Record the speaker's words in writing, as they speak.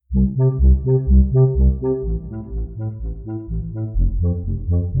Namo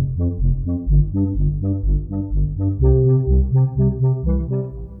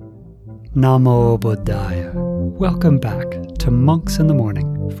Buddhaya. Welcome back to Monks in the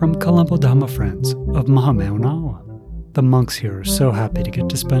Morning from Colombo Dhamma Friends of Mahameonawa. The monks here are so happy to get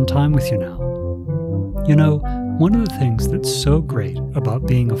to spend time with you now. You know, one of the things that's so great about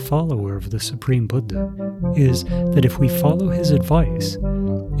being a follower of the Supreme Buddha is that if we follow his advice,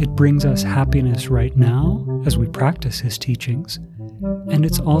 it brings us happiness right now as we practice his teachings, and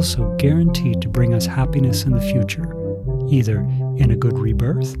it's also guaranteed to bring us happiness in the future, either in a good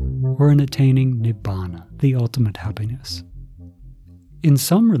rebirth or in attaining Nibbana, the ultimate happiness. In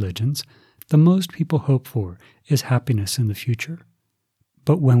some religions, the most people hope for is happiness in the future.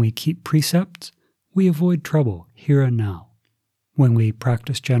 But when we keep precepts, we avoid trouble here and now. When we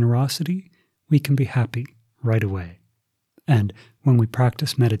practice generosity, we can be happy right away. And when we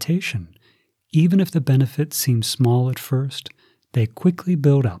practice meditation, even if the benefits seem small at first, they quickly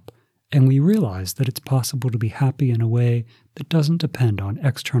build up, and we realize that it's possible to be happy in a way that doesn't depend on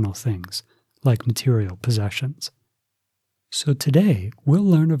external things, like material possessions. So today, we'll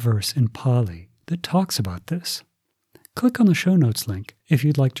learn a verse in Pali that talks about this. Click on the show notes link if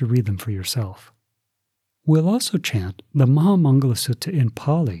you'd like to read them for yourself. We'll also chant the Mahamangala Sutta in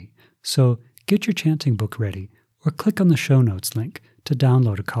Pali, so get your chanting book ready or click on the show notes link to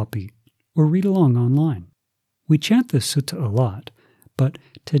download a copy or read along online. We chant this sutta a lot, but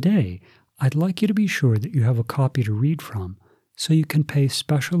today I'd like you to be sure that you have a copy to read from so you can pay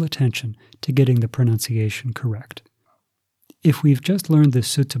special attention to getting the pronunciation correct. If we've just learned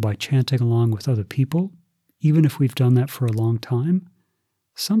this sutta by chanting along with other people, even if we've done that for a long time,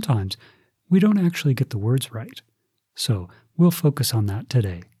 sometimes we don't actually get the words right. So we'll focus on that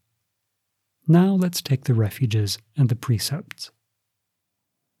today. Now let's take the refuges and the precepts.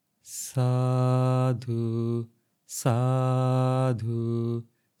 Sadhu, sadhu,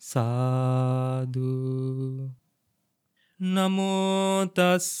 sadhu. Namo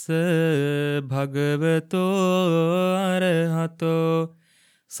tassa bhagavato arahato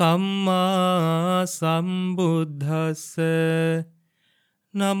samma sambuddhassa.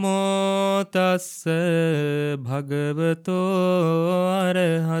 Namo tassa bhagavato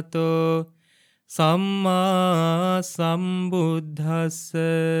arahato samma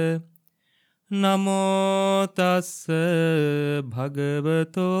sambuddhassa. Namo tassa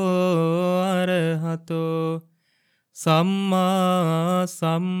bhagavato arahato samma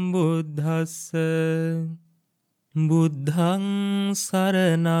sambuddhassa. Buddhaṃ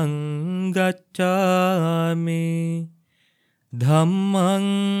saraṇaṃ gacchāmi. Dhammaṃ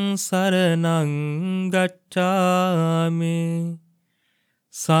saraṇaṃ gacchāmi.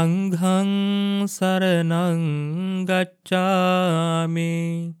 Saṅghaṃ saraṇaṃ gacchāmi.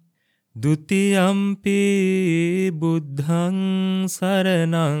 Dutiyampi buddhaṃ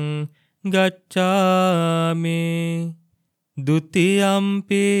saraṇaṃ gacchāmi.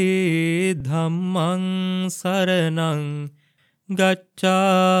 Dutiyampi dhammaṃ saraṇaṃ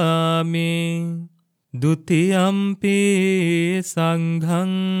gacchāmi. Dutiyampi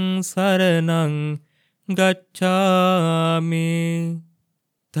saṅghaṃ saraṇaṃ gacchāmi.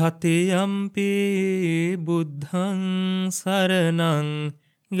 Tatiyampi buddhaṃ saraṇaṃ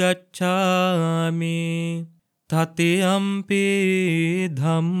gacchāmi. Tatiyampi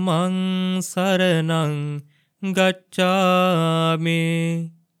dhammaṃ saraṇaṃ gacchāmi.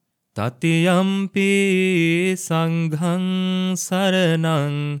 Tatiyampi saṅghaṃ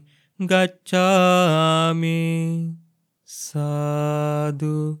saraṇaṃ gacchāmi.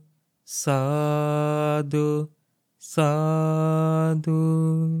 Sadhu, sadhu, sadhu.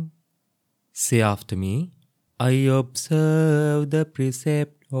 Say after me, I observe the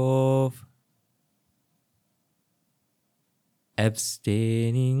precept of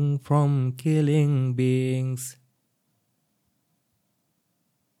abstaining from killing beings.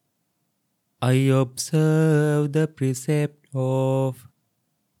 I observe the precept of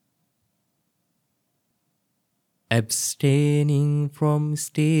abstaining from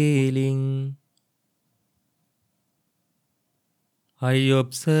stealing. I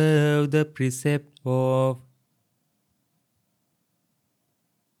observe the precept of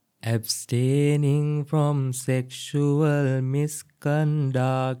abstaining from sexual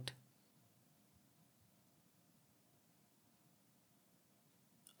misconduct.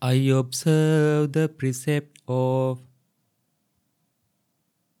 I observe the precept of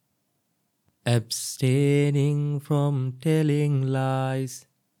abstaining from telling lies.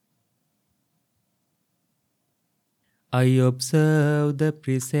 I observe the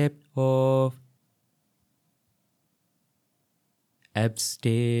precept of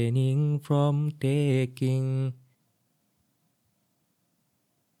abstaining from taking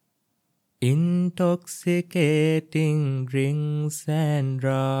intoxicating drinks and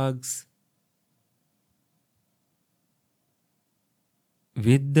drugs,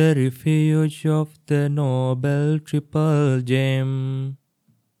 with the refuge of the noble triple gem.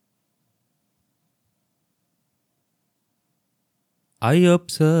 I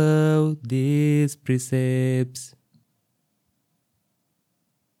observe these precepts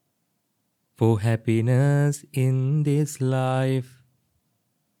for happiness in this life,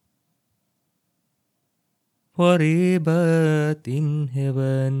 for rebirth in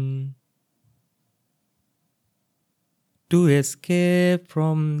heaven, to escape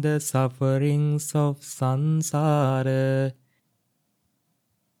from the sufferings of samsara.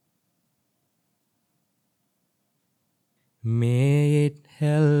 May it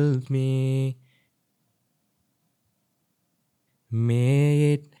help me.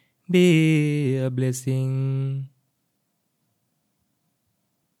 May it be a blessing.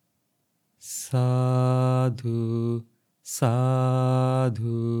 Sadhu,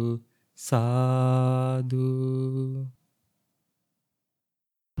 sadhu, sadhu.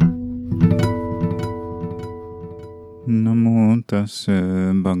 Namo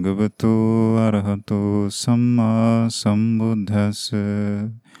tassa bhagavato arahato samma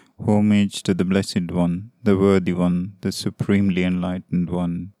sambuddhassa. Homage to the Blessed One, the Worthy One, the Supremely Enlightened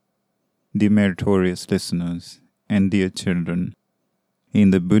One. Dear meritorious listeners and dear children,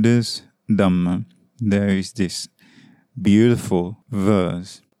 in the Buddha's Dhamma, there is this beautiful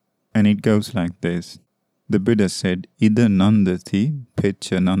verse, and it goes like this. The Buddha said, Ida nandati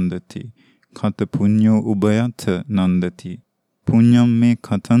pecha nandati. Kata punyo ubayata nandati. Punyam me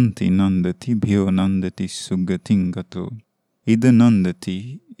katanti nandati bhyo nandati sugatingato. Ida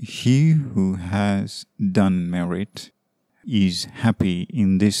nandati, he who has done merit is happy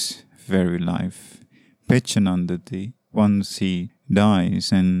in this very life. Pecha nandati, once he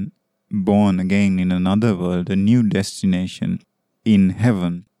dies and born again in another world, a new destination in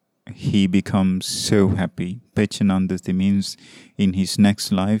heaven, he becomes so happy. Pechanandati means in his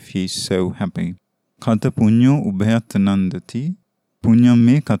next life he is so happy. Kata punyo ubhayata nandati, punyam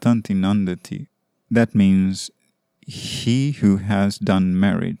me katanti nandati. That means he who has done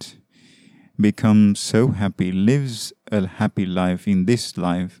merit becomes so happy, lives a happy life in this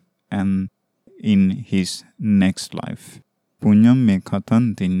life and in his next life. Punyam me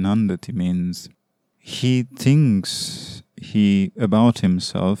katanti nandati means he thinks about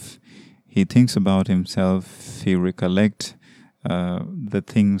himself, he recollects the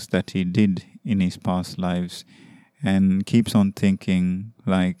things that he did in his past lives and keeps on thinking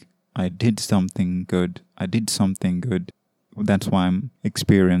like, I did something good. That's why I'm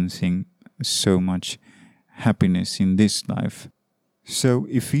experiencing so much happiness in this life. So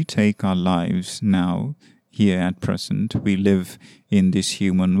if we take our lives now, here at present, we live in this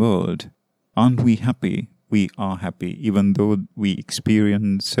human world. Aren't we happy? We are happy, even though we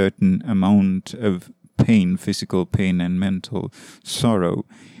experience certain amount of pain, physical pain and mental sorrow.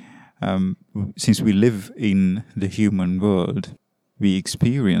 Since we live in the human world, we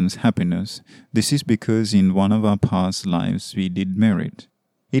experience happiness. This is because in one of our past lives we did merit.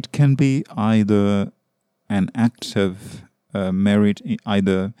 It can be either an act of merit,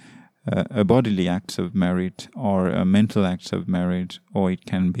 either a bodily act of merit or a mental act of merit, or it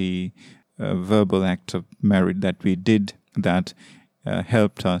can be a verbal act of merit that we did that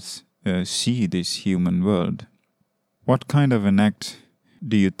helped us see this human world. What kind of an act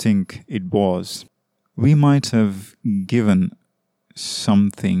do you think it was? We might have given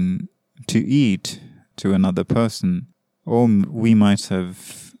something to eat to another person, or we might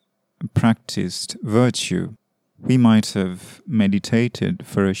have practiced virtue. We might have meditated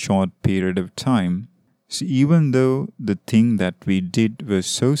for a short period of time. So even though the thing that we did was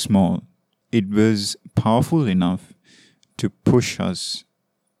so small, it was powerful enough to push us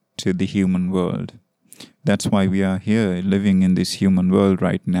to the human world. That's why we are here living in this human world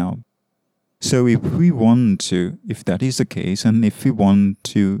right now. So if that is the case, and if we want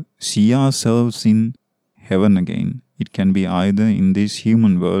to see ourselves in heaven again, it can be either in this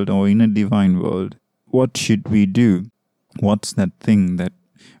human world or in a divine world. What should we do? What's that thing that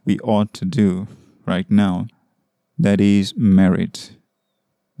we ought to do right now? That is merit.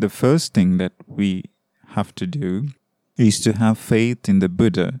 The first thing that we have to do is to have faith in the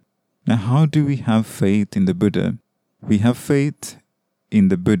Buddha. Now, how do we have faith in the Buddha? We have faith in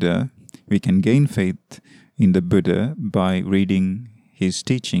the Buddha. We can gain faith in the Buddha by reading his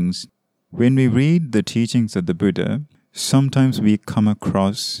teachings. When we read the teachings of the Buddha, sometimes we come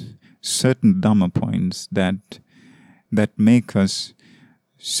across certain Dhamma points that that make us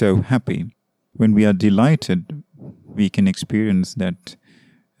so happy. When we are delighted, we can experience that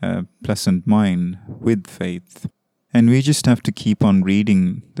pleasant mind with faith. And we just have to keep on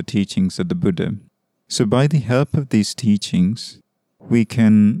reading the teachings of the Buddha. So by the help of these teachings, we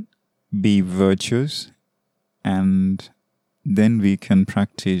can be virtuous, and then we can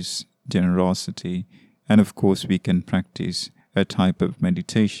practice generosity, and of course we can practice a type of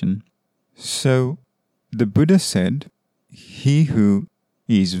meditation. So the Buddha said, he who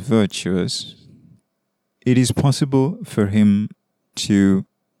is virtuous, it is possible for him to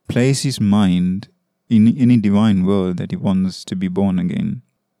place his mind in any divine world that he wants to be born again.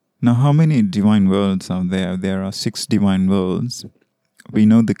 Now, how many divine worlds are there? There are 6 divine worlds. We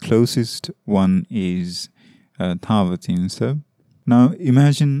know the closest one is Tavatimsa. Now,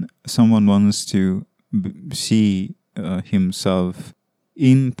 imagine someone wants to see himself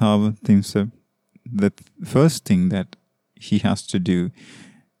in Tavatimsa. The first thing that he has to do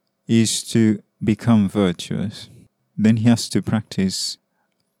is to become virtuous. Then he has to practice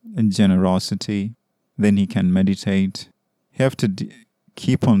generosity. Then he can meditate. He has to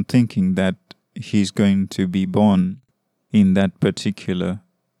keep on thinking that he's going to be born in that particular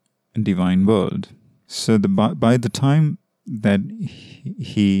divine world. So by the time that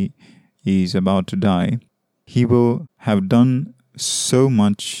he is about to die, he will have done so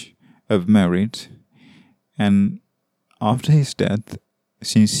much of merit, and after his death,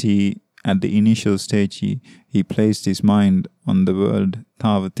 since at the initial stage he placed his mind on the world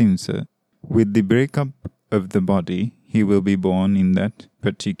Tavatimsa, with the breakup of the body, he will be born in that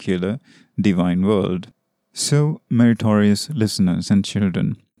particular divine world. So, meritorious listeners and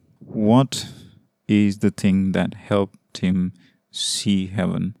children, what is the thing that helped him see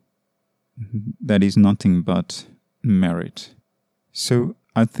heaven? That is nothing but merit. So,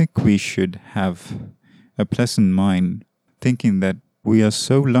 I think we should have a pleasant mind, thinking that we are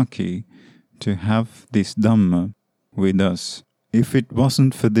so lucky to have this Dhamma with us. If it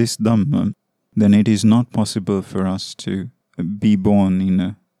wasn't for this Dhamma, then it is not possible for us to be born in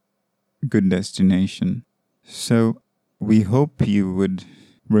a good destination. So we hope you would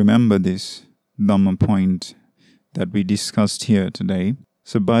remember this Dhamma point that we discussed here today.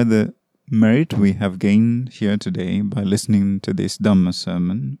 So by the merit we have gained here today by listening to this Dhamma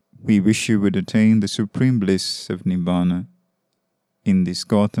sermon, we wish you would attain the supreme bliss of Nibbana in this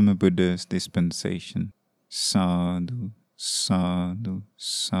Gautama Buddha's dispensation. Sadhu, sadhu,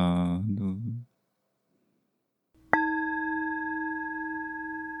 sadhu.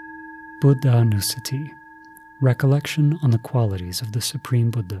 Buddha-Anusati, recollection on the qualities of the Supreme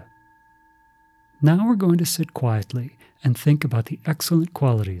Buddha. Now we're going to sit quietly and think about the excellent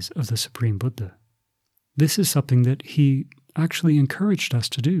qualities of the Supreme Buddha. This is something that he actually encouraged us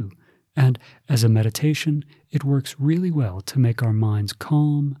to do, and as a meditation, it works really well to make our minds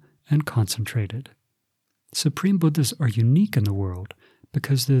calm and concentrated. Supreme Buddhas are unique in the world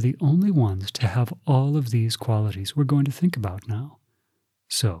because they're the only ones to have all of these qualities we're going to think about now.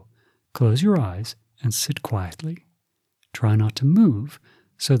 So, close your eyes and sit quietly. Try not to move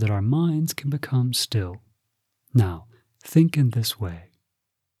so that our minds can become still. Now, think in this way.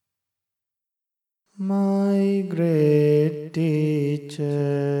 My great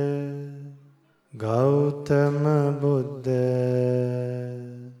teacher, Gautama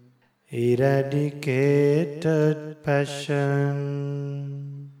Buddha, eradicated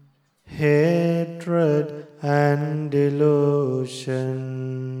passion, hatred and delusion.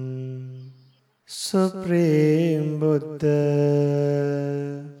 Supreme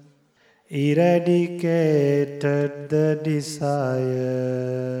Buddha eradicated the desire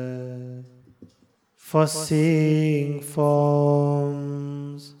for seeing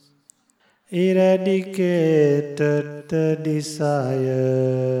forms, eradicated the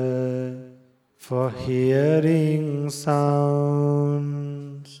desire for hearing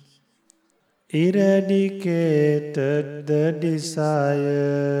sounds, eradicated the desire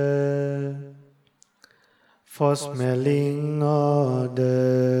for smelling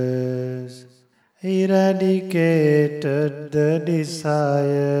odors, eradicated the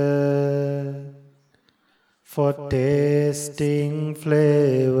desire for tasting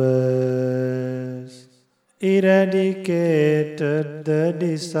flavors, eradicated the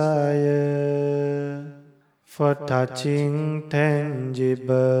desire for touching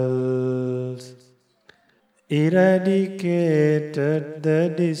tangibles, eradicated the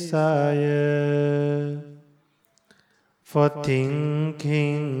desire for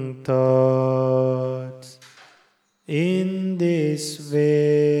thinking thoughts. In this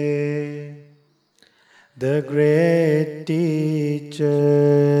way, the great teacher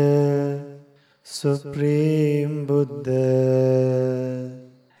Supreme Buddha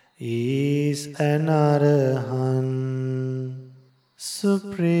is an Arahant.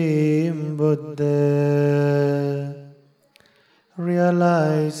 Supreme Buddha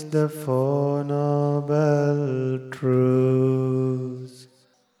realize the Four Noble Truths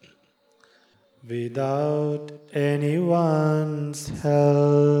without anyone's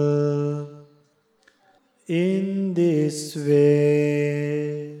help. In this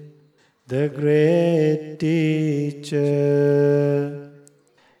way, the great teacher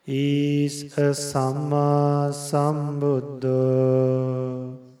is a Samma Sambuddha.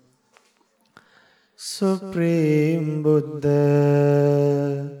 Supreme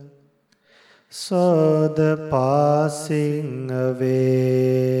Buddha saw the passing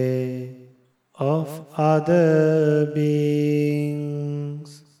away of other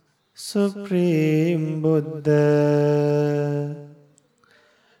beings. Supreme Buddha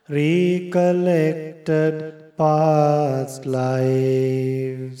recollected past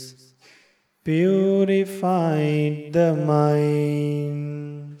lives, purified the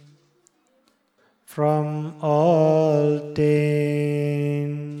mind from all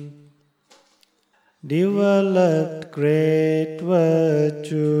taint, developed great virtue,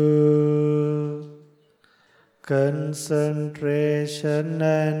 concentration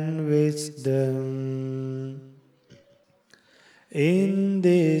and wisdom. In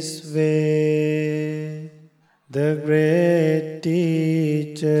this way, the great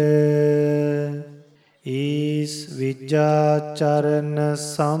teacher is Vijjacharana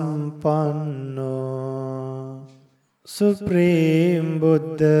Sampanno. Supreme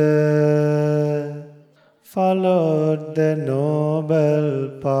Buddha followed the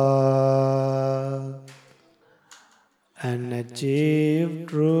noble path and achieved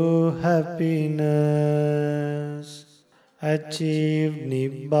true happiness, achieved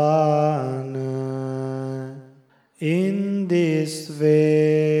Nibbana. In this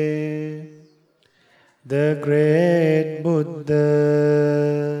way, the great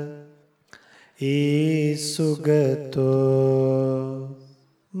Buddha is Sugato,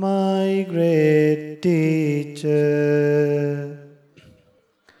 my great teacher.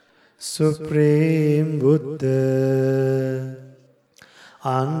 Supreme Buddha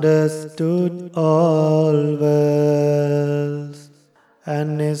understood all worlds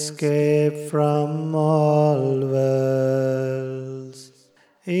and escaped from all worlds.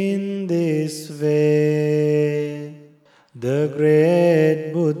 In this way, the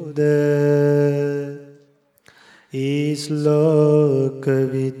great Buddha is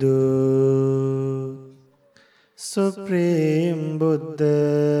Lokavidu. Supreme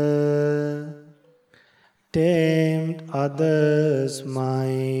Buddha tamed others'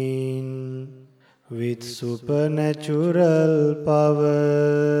 mind with supernatural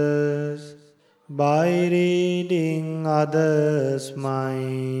powers by reading others'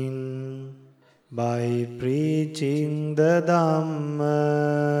 mind, by preaching the Dhamma,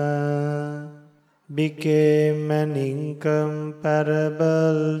 became an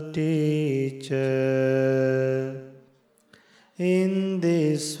incomparable teacher. In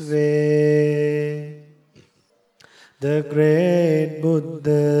this way, the great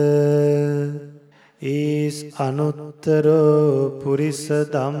Buddha is Anuttaro Purisa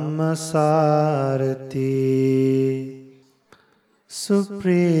Dhammasarati.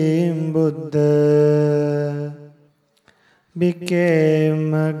 Supreme Buddha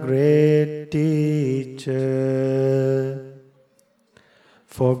became a great teacher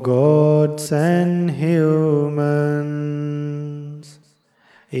for gods and humans.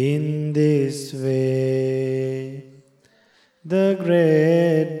 In this way, the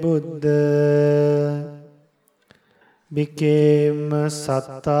great Buddha became a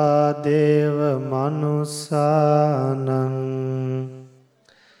Satta Deva Manusanam.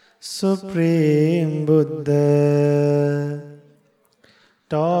 Supreme Buddha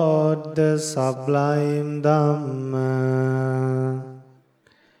taught the sublime Dhamma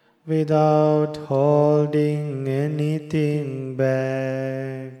without holding anything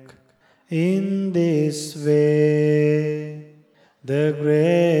back. In this way, the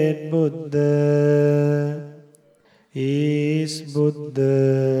great Buddha is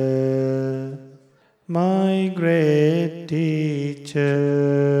Buddha, my great teacher.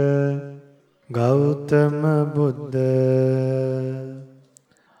 Gautama Buddha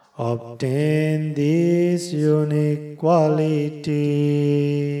obtained these unique qualities,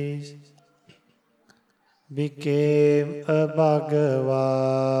 became a Bhagava.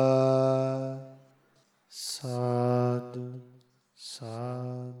 Sadhu,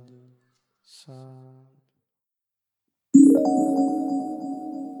 sadhu, sadhu.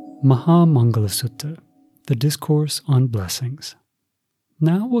 Mahamangala Sutta, the Discourse on Blessings.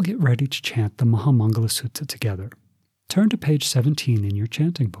 Now we'll get ready to chant the Mahamangala Sutta together. Turn to page 17 in your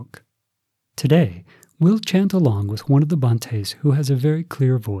chanting book. Today, we'll chant along with one of the Bhantes who has a very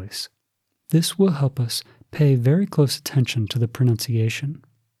clear voice. This will help us pay very close attention to the pronunciation.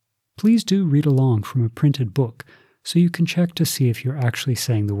 Please do read along from a printed book so you can check to see if you're actually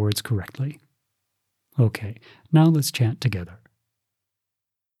saying the words correctly. Okay, now let's chant together.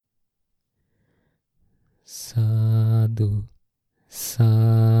 Sadhu,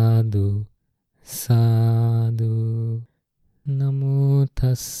 sadhu, sadhu. Namo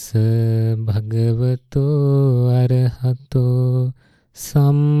tassa bhagavato arahato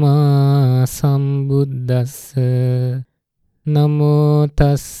samma sambuddhassa. Namo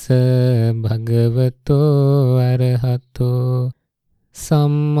tassa bhagavato arahato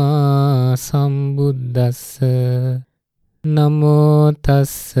samma sambuddhassa. Namo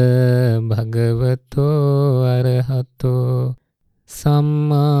tassa bhagavato arahato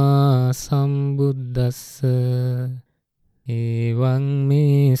samma sambuddhassa. Evaṃ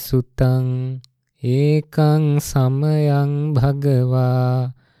me sutaṃ ekaṃ samayaṃ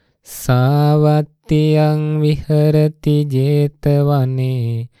bhagavā sāvattiyaṃ viharati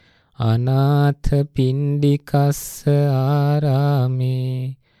jetavane anātha pindikassa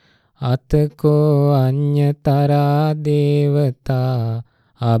ārāme atako aññatara devata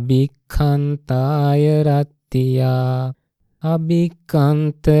abhikkhantāya rattiya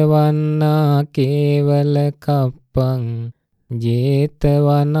abhikkhantavanna kevala kappang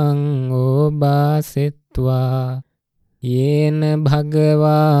jetavanaṃ obāsettvā yena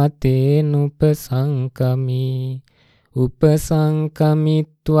bhagavā tenupasankami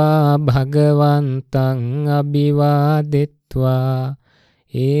upasankamittvā bhagavantaṃ abhivādettvā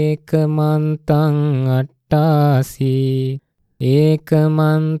ekamantaṃ attāsi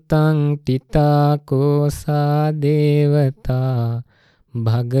ekamantaṃ titākosā devata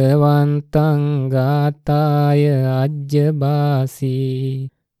bhagavantaṃ gātāya ajjabāsi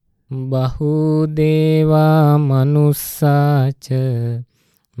bahudevā manussāca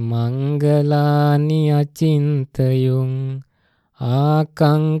mangalāni acintayuṃ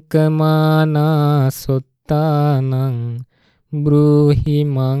ākaṅkamānā sottānaṃ brūhi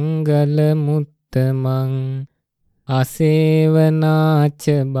mangala muttamaṃ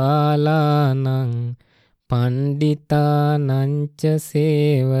asevanaca bālānaṃ panditānaṃca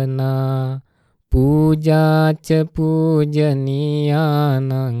sevanā pūjāca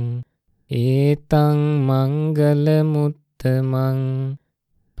pūjanīyānaṃ etaṃ mangala muttamaṃ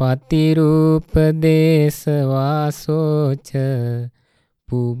patirūpadesa vāsoca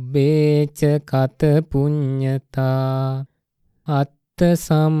pubbeca kata puññatā atta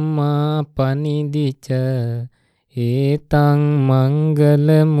sammā panidica etaṃ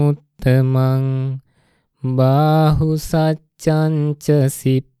mangala muttamaṃ bāhu saccaṃca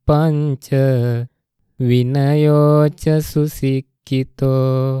sippaṃca vinayoca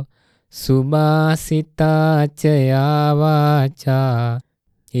susikkito subhāsitāca yāvācā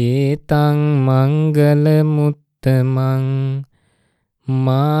etaṃ mangala muttamaṃ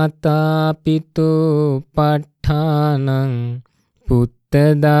mātā pitu paṭṭhānaṃ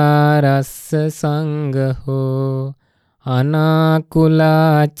puttadārassa saṅgaho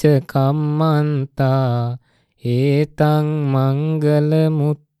අනාකුලාච කම්මන්තා ඒතං මංගල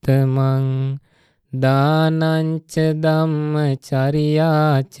මුත්තමං දානංච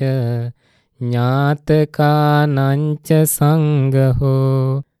ධම්මචරියාච ඥාතකානංච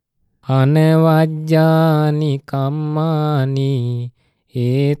සංඝෝ අනවජ්ජානි කම්මානි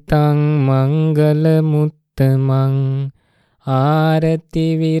ඒතං මංගල මුත්තමං ආරති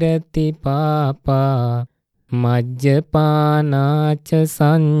විරති පාපා මජ්ජපානාච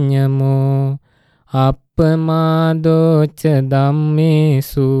සංයමෝ අප්පමාදෝච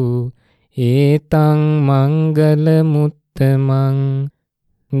ධම්මේසු ඒතං මංගල මුත්තමං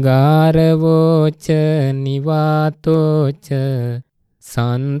ගාරවෝච නිවාතෝච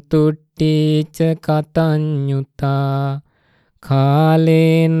සන්තුට්ඨීච කතඤ්ඤුතා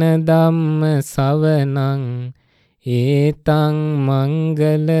කාලේන ධම්ම සවනං ඒතං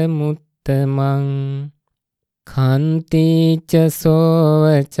මංගල මුත්තමං khantīca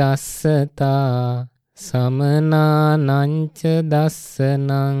sova cassatā samanānañca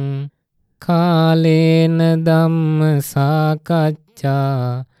dassanaṃ kālena dhamma sākaccā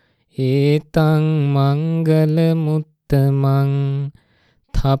etaṃ mangala muttamaṃ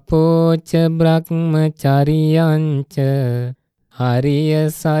thapoca brahmacariyaṃca hariya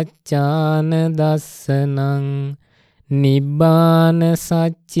saccāna dassanaṃ nibbāna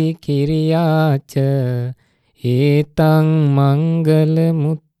sacci kiriyāca etaṃ mangala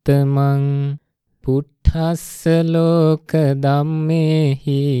muttamaṃ මුත්තමං පුට්ඨස්ස ලෝක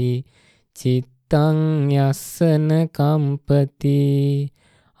ධම්මේහි චිත්තං යස්සන කම්පති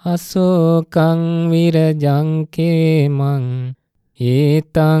අසෝකං විරජං කේමං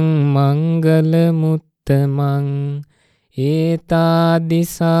ඒතං මංගල මුත්තමං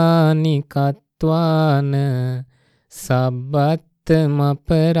ඒතාදිසානි කତ୍වාන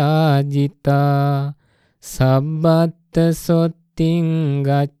සබ්බත්තමපරාජිතා සබ්බත්ත සොත්තිං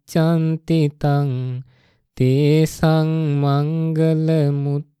ගච්ඡන්ති තං තේසං මංගල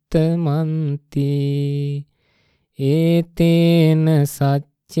මුත්තමන්ති ඒතේන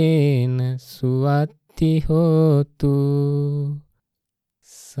සච්චේන සුවත්ති හෝතු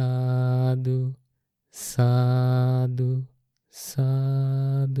සාදු සාදු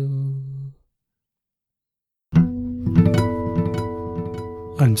සාදු.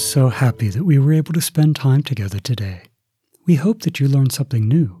 I'm so happy that we were able to spend time together today. We hope that you learned something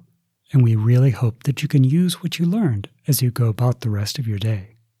new, and we really hope that you can use what you learned as you go about the rest of your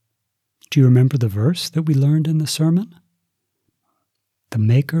day. Do you remember the verse that we learned in the sermon? The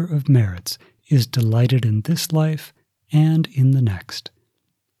Maker of merits is delighted in this life and in the next.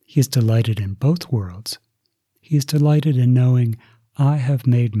 He is delighted in both worlds. He is delighted in knowing, I have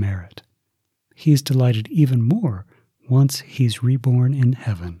made merit. He is delighted even more once he's reborn in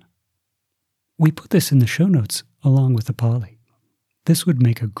heaven. We put this in the show notes along with the Pali. This would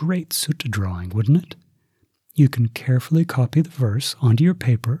make a great sutta drawing, wouldn't it? You can carefully copy the verse onto your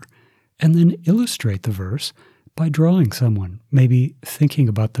paper and then illustrate the verse by drawing someone, maybe thinking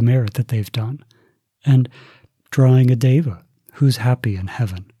about the merit that they've done, and drawing a deva who's happy in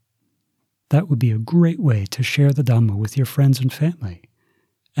heaven. That would be a great way to share the Dhamma with your friends and family.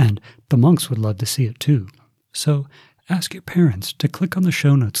 And the monks would love to see it too. So ask your parents to click on the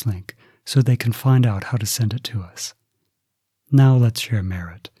show notes link so they can find out how to send it to us. Now let's share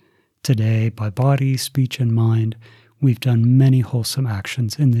merit. Today, by body, speech, and mind, we've done many wholesome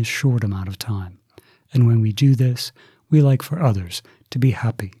actions in this short amount of time. And when we do this, we like for others to be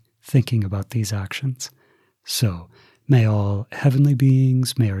happy thinking about these actions. So, may all heavenly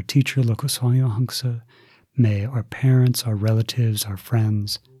beings, may our teacher Lokaswami Mahamsa, may our parents, our relatives, our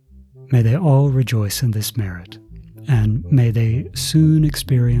friends, may they all rejoice in this merit, and may they soon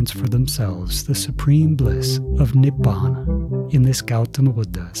experience for themselves the supreme bliss of Nibbana in this Gautama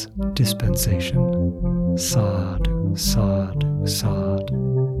Buddha's dispensation. Sadhu, sadhu,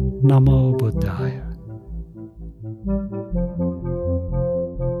 sadhu. Namo Buddhaya.